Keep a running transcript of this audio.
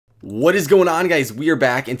What is going on, guys? We are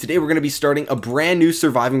back, and today we're going to be starting a brand new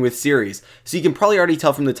Surviving With series. So you can probably already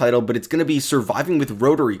tell from the title, but it's going to be Surviving with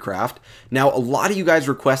RotaryCraft. Now, a lot of you guys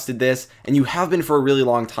requested this, and you have been for a really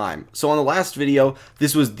long time. So on the last video,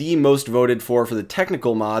 this was the most voted for the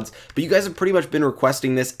technical mods, but you guys have pretty much been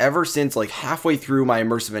requesting this ever since like halfway through my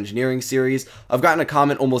immersive engineering series. I've gotten a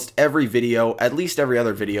comment almost every video, at least every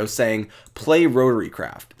other video, saying, play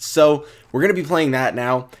RotaryCraft. So we're going to be playing that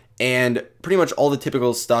now. And pretty much all the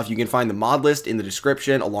typical stuff. You can find the mod list in the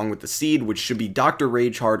description along with the seed, which should be Dr.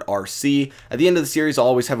 Ragehard RC. At the end of the series, I'll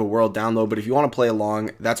always have a world download, but if you want to play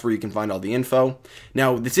along, that's where you can find all the info.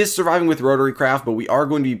 Now, this is Surviving with RotaryCraft, but we are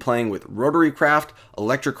going to be playing with RotaryCraft,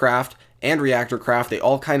 ElectriCraft, and ReactorCraft. They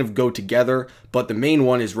all kind of go together, but the main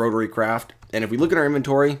one is RotaryCraft. And if we look at our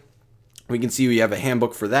inventory, we can see we have a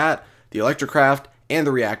handbook for that, the ElectriCraft, and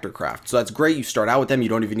the ReactorCraft. So that's great. You start out with them. You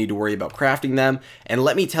don't even need to worry about crafting them. And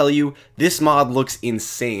let me tell you, this mod looks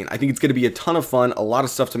insane. I think it's going to be a ton of fun, a lot of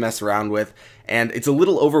stuff to mess around with, and it's a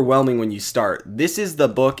little overwhelming when you start. This is the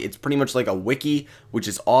book. It's pretty much like a wiki, which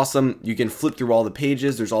is awesome. You can flip through all the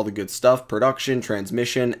pages. There's all the good stuff, production,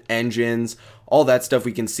 transmission, engines, all that stuff.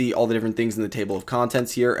 We can see all the different things in the table of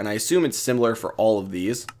contents here, and I assume it's similar for all of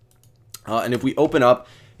these. And if we open up,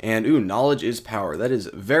 and ooh, knowledge is power. That is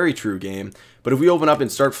very true, game. But if we open up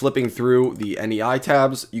and start flipping through the NEI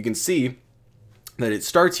tabs, you can see that it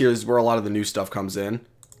starts here. This is where a lot of the new stuff comes in.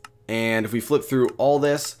 And if we flip through all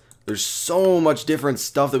this, there's so much different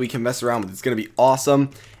stuff that we can mess around with. It's going to be awesome.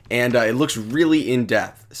 And it looks really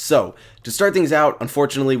in-depth. So, to start things out,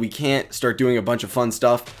 unfortunately, we can't start doing a bunch of fun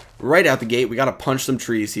stuff right out the gate. We got to punch some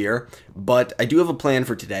trees here. But I do have a plan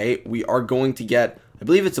for today. We are going to get, I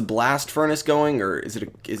believe it's a blast furnace going, or is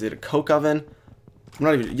it a coke oven? I'm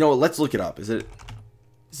not even, you know what, let's look it up. Is it,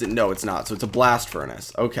 no, it's not. So it's a blast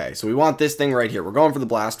furnace. Okay, so we want this thing right here. We're going for the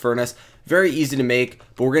blast furnace. Very easy to make,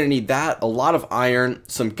 but we're going to need that, a lot of iron,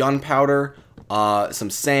 some gunpowder, some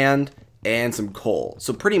sand, and some coal.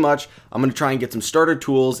 So pretty much, I'm going to try and get some starter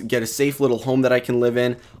tools, get a safe little home that I can live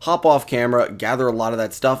in, hop off camera, gather a lot of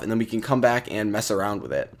that stuff, and then we can come back and mess around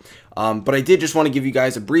with it. But I did just want to give you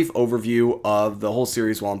guys a brief overview of the whole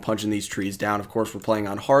series while I'm punching these trees down. Of course, we're playing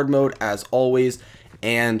on hard mode, as always.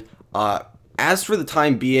 And as for the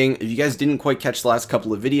time being, if you guys didn't quite catch the last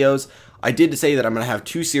couple of videos, I did say that I'm going to have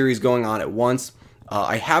two series going on at once.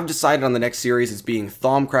 I have decided on the next series as being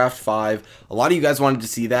Thaumcraft 5. A lot of you guys wanted to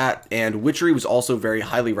see that, and Witchery was also very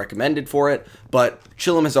highly recommended for it, but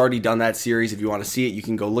Chilm has already done that series. If you want to see it, you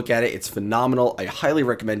can go look at it. It's phenomenal. I highly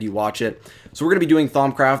recommend you watch it. So we're going to be doing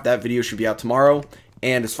Thaumcraft. That video should be out tomorrow,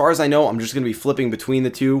 and as far as I know, I'm just going to be flipping between the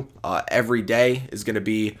two. Every day is going to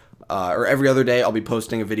be, or every other day, I'll be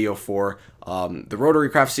posting a video for the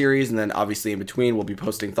RotaryCraft series, and then obviously in between, we'll be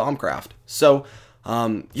posting Thaumcraft. So,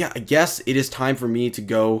 yeah, I guess it is time for me to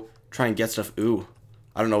go try and get stuff. Ooh,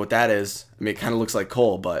 I don't know what that is. I mean, it kind of looks like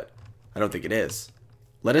coal, but I don't think it is.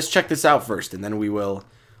 Let us check this out first, and then we will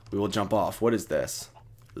jump off. What is this?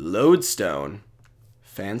 Lodestone.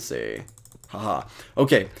 Fancy. Haha.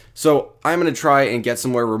 Okay, so I'm going to try and get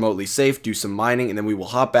somewhere remotely safe, do some mining, and then we will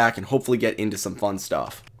hop back and hopefully get into some fun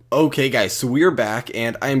stuff. Okay guys, so we're back,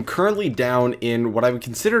 and I am currently down in what I would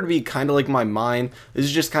consider to be kind of like my mine. This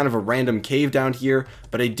is just kind of a random cave down here,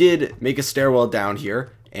 but I did make a stairwell down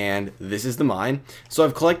here, and this is the mine. So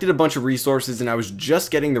I've collected a bunch of resources, and I was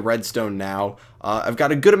just getting the redstone now. I've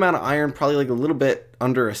got a good amount of iron, probably like a little bit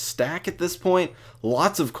under a stack at this point,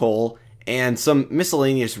 lots of coal, and some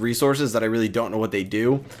miscellaneous resources that I really don't know what they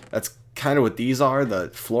do. That's kind of what these are, the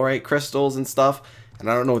fluorite crystals and stuff. And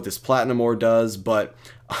I don't know what this platinum ore does, but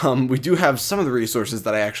we do have some of the resources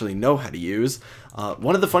that I actually know how to use.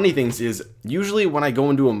 One of the funny things is, usually when I go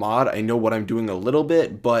into a mod, I know what I'm doing a little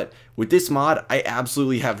bit, but with this mod, I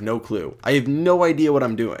absolutely have no clue. I have no idea what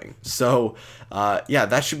I'm doing. So, yeah,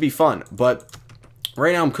 that should be fun. But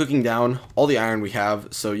right now I'm cooking down all the iron we have,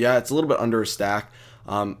 so yeah, it's a little bit under a stack.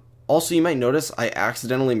 Also, you might notice I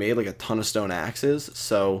accidentally made like a ton of stone axes,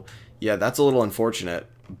 so yeah, that's a little unfortunate.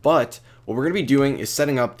 But what we're going to be doing is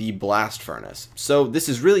setting up the blast furnace. So this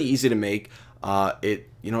is really easy to make. It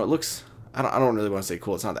looks, I don't really want to say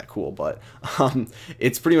cool. It's not that cool, but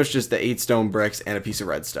it's pretty much just the 8 stone bricks and a piece of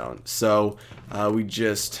redstone. So we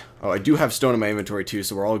just, I do have stone in my inventory too,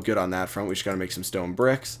 so we're all good on that front. We just got to make some stone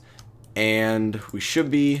bricks, and we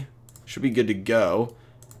should be good to go.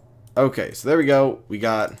 Okay, so there we go. We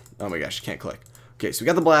got, oh my gosh, I can't click. Okay, so we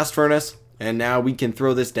got the blast furnace. And now we can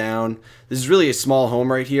throw this down. This is really a small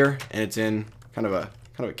home right here, and it's in kind of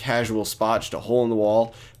a casual spot, just a hole in the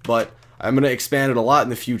wall. But I'm going to expand it a lot in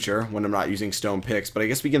the future when I'm not using stone picks. But I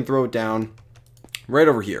guess we can throw it down right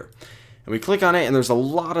over here. and we click on it, and there's a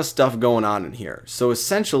lot of stuff going on in here. So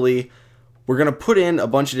essentially, we're going to put in a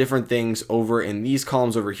bunch of different things over in these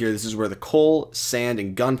columns over here. This is where the coal, sand,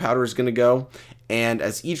 and gunpowder is going to go. And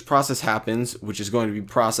as each process happens, which is going to be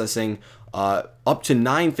processing up to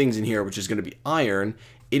 9 things in here, which is going to be iron,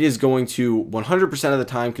 it is going to 100% of the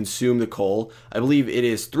time consume the coal. I believe it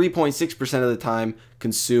is 3.6% of the time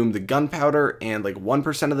consume the gunpowder, and like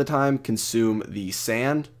 1% of the time consume the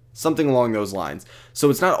sand. Something along those lines. So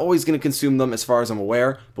it's not always going to consume them as far as I'm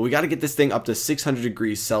aware, but we got to get this thing up to 600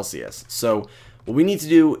 degrees Celsius. So what we need to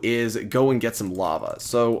do is go and get some lava.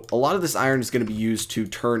 So a lot of this iron is going to be used to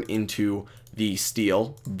turn into the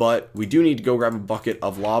steel, but we do need to go grab a bucket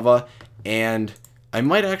of lava, and I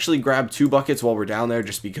might actually grab 2 buckets while we're down there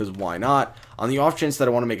just because why not, on the off chance that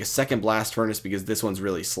I want to make a second blast furnace because this one's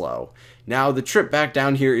really slow. Now the trip back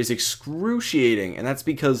down here is excruciating, and that's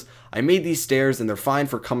because I made these stairs and they're fine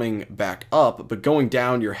for coming back up, but going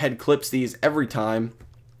down your head clips these every time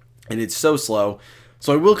and it's so slow.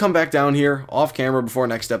 So I will come back down here off camera before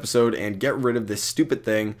next episode and get rid of this stupid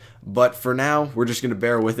thing, but for now we're just going to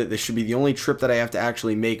bear with it. This should be the only trip that I have to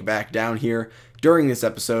actually make back down here during this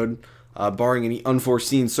episode. Barring any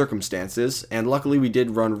unforeseen circumstances, and luckily we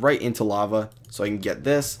did run right into lava, so I can get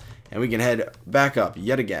this, and we can head back up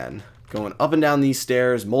yet again, going up and down these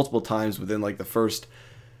stairs multiple times within like the first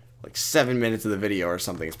like 7 minutes of the video or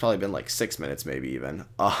something. It's probably been like 6 minutes maybe even.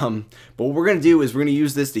 But what we're going to do is we're going to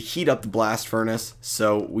use this to heat up the blast furnace,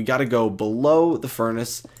 so we got to go below the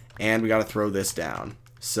furnace, and we got to throw this down.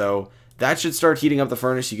 So that should start heating up the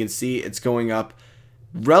furnace. You can see it's going up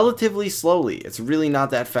relatively slowly. It's really not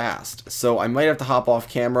that fast, so I might have to hop off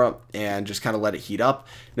camera and just kind of let it heat up.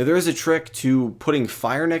 Now there is a trick to putting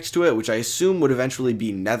fire next to it, which I assume would eventually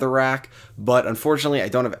be netherrack, but unfortunately I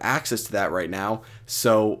don't have access to that right now.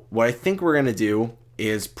 So what I think we're gonna do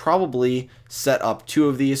is probably set up 2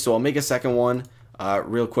 of these. So I'll make a second one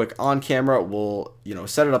real quick on camera. We'll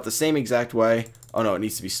set it up the same exact way. Oh no, it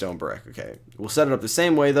needs to be stone brick. Okay, we'll set it up the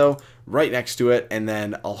same way though, right next to it, and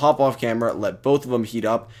then I'll hop off camera, let both of them heat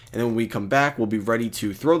up, and then when we come back, we'll be ready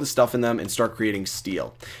to throw the stuff in them and start creating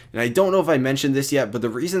steel. And I don't know if I mentioned this yet, but the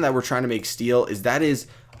reason that we're trying to make steel is that is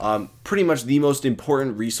pretty much the most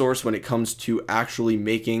important resource when it comes to actually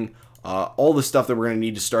making all the stuff that we're going to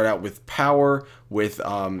need to start out with power, with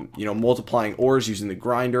multiplying ores using the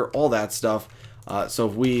grinder, all that stuff.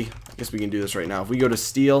 So if I guess we can do this right now. If we go to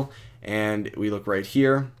steel, and we look right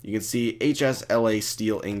here, you can see HSLA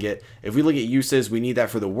steel ingot. If we look at uses, we need that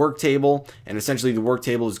for the work table, and essentially the work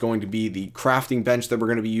table is going to be the crafting bench that we're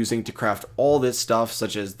going to be using to craft all this stuff,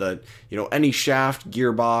 such as the any shaft,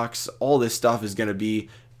 gearbox, all this stuff is going to be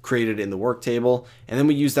created in the work table, and then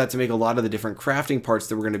we use that to make a lot of the different crafting parts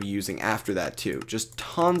that we're going to be using after that too. Just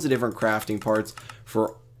tons of different crafting parts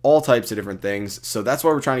for all types of different things. So that's why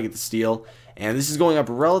we're trying to get the steel, and this is going up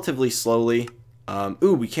relatively slowly.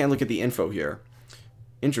 Ooh, we can look at the info here.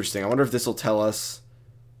 Interesting. I wonder if this will tell us.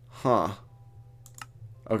 Huh.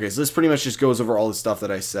 Okay, so this pretty much just goes over all the stuff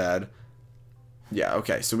that I said. Yeah,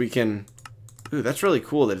 okay, so we can... Ooh, that's really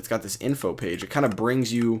cool that it's got this info page. It kind of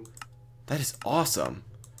brings you... That is awesome.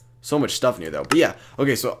 So much stuff in here, though. But yeah,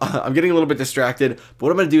 okay, so I'm getting a little bit distracted. But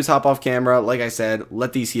what I'm going to do is hop off camera, like I said,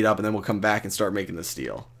 let these heat up, and then we'll come back and start making the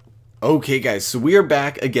steel. Okay guys, so we are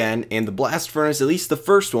back again, and the blast furnace, at least the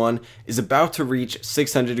first one, is about to reach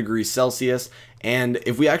 600 degrees Celsius, and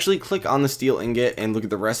if we actually click on the steel ingot and look at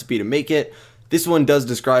the recipe to make it, this one does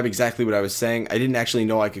describe exactly what I was saying. I didn't actually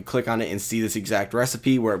know I could click on it and see this exact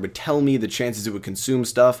recipe where it would tell me the chances it would consume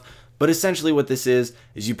stuff, but essentially what this is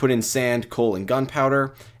you put in sand, coal, and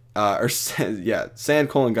gunpowder, sand,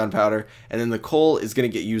 coal, and gunpowder, and then the coal is going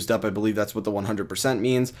to get used up. I believe that's what the 100%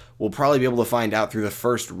 means. We'll probably be able to find out through the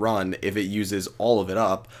first run if it uses all of it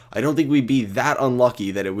up. I don't think we'd be that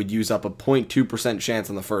unlucky that it would use up a 0.2% chance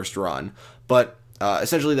on the first run, but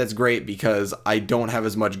essentially that's great because I don't have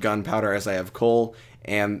as much gunpowder as I have coal,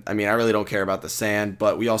 and I mean I really don't care about the sand,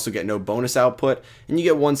 but we also get no bonus output, and you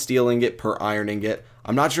get 1 steel ingot per iron ingot.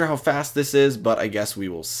 I'm not sure how fast this is, but I guess we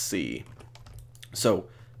will see. So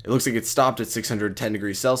it looks like it stopped at 610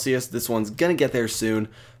 degrees Celsius. This one's gonna get there soon,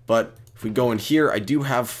 but if we go in here, I do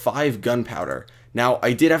have 5 gunpowder. Now,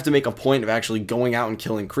 I did have to make a point of actually going out and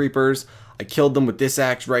killing creepers. I killed them with this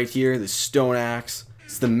axe right here, this stone axe.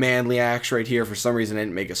 It's the manly axe right here. For some reason, I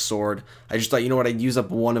didn't make a sword. I just thought, you know what, I'd use up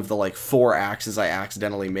one of the like 4 axes I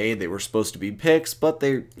accidentally made. They were supposed to be picks, but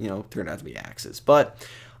they, turned out to be axes. But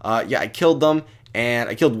yeah, I killed them. And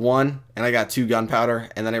I killed 1, and I got 2 gunpowder,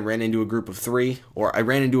 and then I ran into a group of 3, or I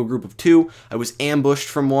ran into a group of 2. I was ambushed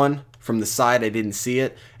from one, from the side, I didn't see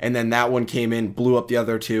it, and then that one came in, blew up the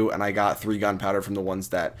other 2, and I got 3 gunpowder from the ones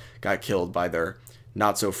that got killed by their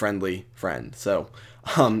not so friendly friend. So,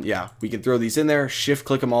 yeah, we can throw these in there, shift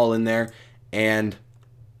click them all in there, and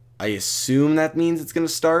I assume that means it's going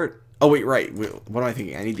to start. Oh, wait, right. What am I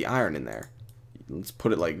thinking? I need the iron in there. Let's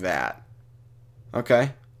put it like that.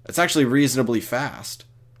 Okay. It's actually reasonably fast.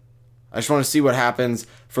 I just want to see what happens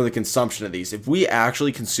for the consumption of these. If we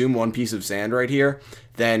actually consume one piece of sand right here,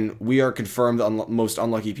 then we are confirmed the most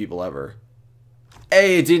unlucky people ever.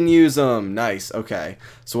 Hey, it didn't use them. Nice. Okay.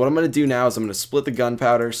 So what I'm going to do now is I'm going to split the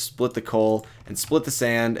gunpowder, split the coal, and split the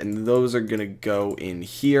sand, and those are going to go in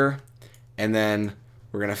here. And then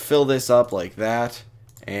we're going to fill this up like that,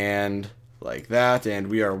 and like that, and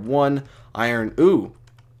we are 1 iron. Ooh,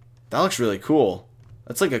 that looks really cool.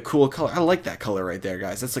 That's like a cool color. I like that color right there,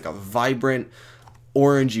 guys. That's like a vibrant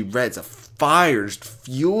orangey red. It's a fire just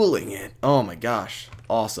fueling it. Oh my gosh.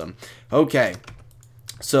 Awesome. Okay.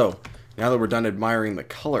 So now that we're done admiring the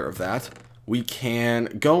color of that, we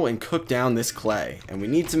can go and cook down this clay. And we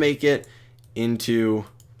need to make it into...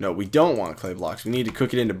 No, we don't want clay blocks. We need to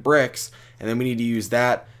cook it into bricks. And then we need to use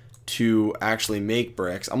that to actually make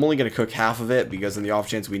bricks. I'm only going to cook half of it because in the off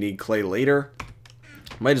chance we need clay later,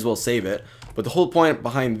 might as well save it. But the whole point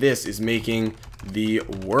behind this is making the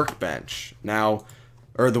workbench now,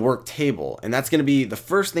 or the work table, and that's going to be the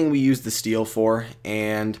first thing we use the steel for.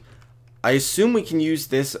 And I assume we can use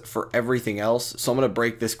this for everything else. So I'm going to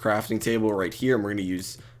break this crafting table right here, and we're going to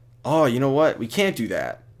use... Oh, you know what? We can't do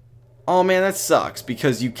that. Oh man, that sucks,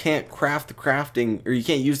 because you can't craft the crafting, or you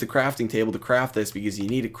can't use the crafting table to craft this because you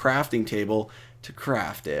need a crafting table to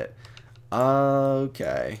craft it.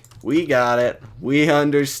 Okay, we got it. We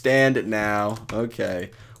understand it now. Okay,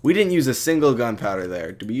 we didn't use a single gunpowder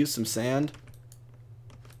there. Did we use some sand?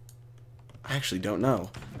 I actually don't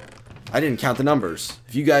know. I didn't count the numbers.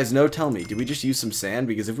 If you guys know, tell me. Did we just use some sand?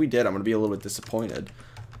 Because if we did, I'm going to be a little bit disappointed.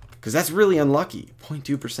 Because that's really unlucky.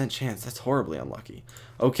 0.2% chance. That's horribly unlucky.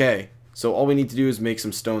 Okay, so all we need to do is make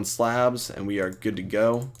some stone slabs, and we are good to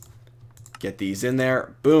go. Get these in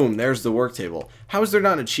there. Boom, there's the work table. How is there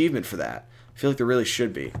not an achievement for that? I feel like there really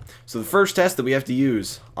should be. So the first test that we have to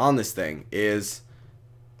use on this thing is...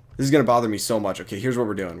 This is going to bother me so much. Okay, here's what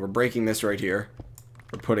we're doing. We're breaking this right here.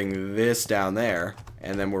 We're putting this down there.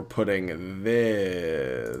 And then we're putting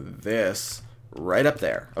this right up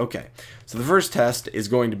there. Okay, so the first test is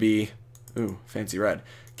going to be... Ooh, fancy red.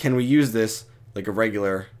 Can we use this like a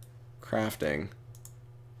regular crafting?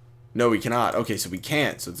 No, we cannot. Okay, so we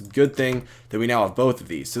can't. So it's a good thing that we now have both of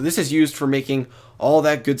these. So this is used for making all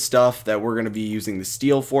that good stuff that we're going to be using the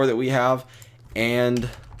steel for that we have. And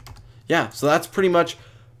yeah, so that's pretty much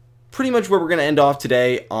where we're going to end off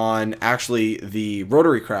today on actually the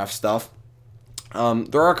RotaryCraft stuff.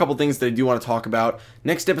 There are a couple things that I do want to talk about.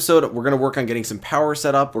 Next episode, we're going to work on getting some power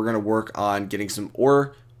set up. We're going to work on getting some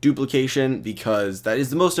ore duplication because that is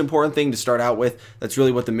the most important thing to start out with. That's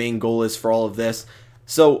really what the main goal is for all of this.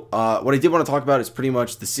 So what I did want to talk about is pretty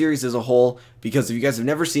much the series as a whole, because if you guys have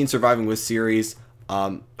never seen Surviving With series,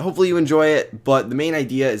 hopefully you enjoy it, but the main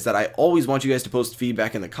idea is that I always want you guys to post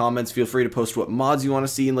feedback in the comments. Feel free to post what mods you want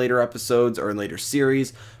to see in later episodes or in later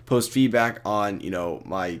series. Post feedback on, you know,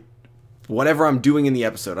 my... whatever I'm doing in the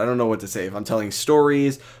episode. I don't know what to say. If I'm telling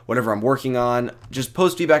stories, whatever I'm working on, just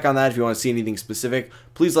post feedback on that. If you want to see anything specific,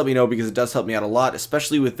 please let me know because it does help me out a lot,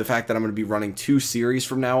 especially with the fact that I'm going to be running 2 series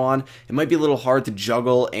from now on. It might be a little hard to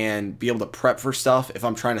juggle and be able to prep for stuff if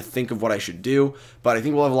I'm trying to think of what I should do, but I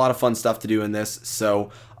think we'll have a lot of fun stuff to do in this.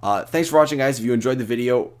 So thanks for watching, guys. If you enjoyed the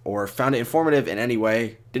video or found it informative in any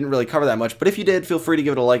way, didn't really cover that much, but if you did, feel free to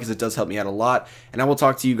give it a like as it does help me out a lot, and I will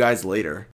talk to you guys later.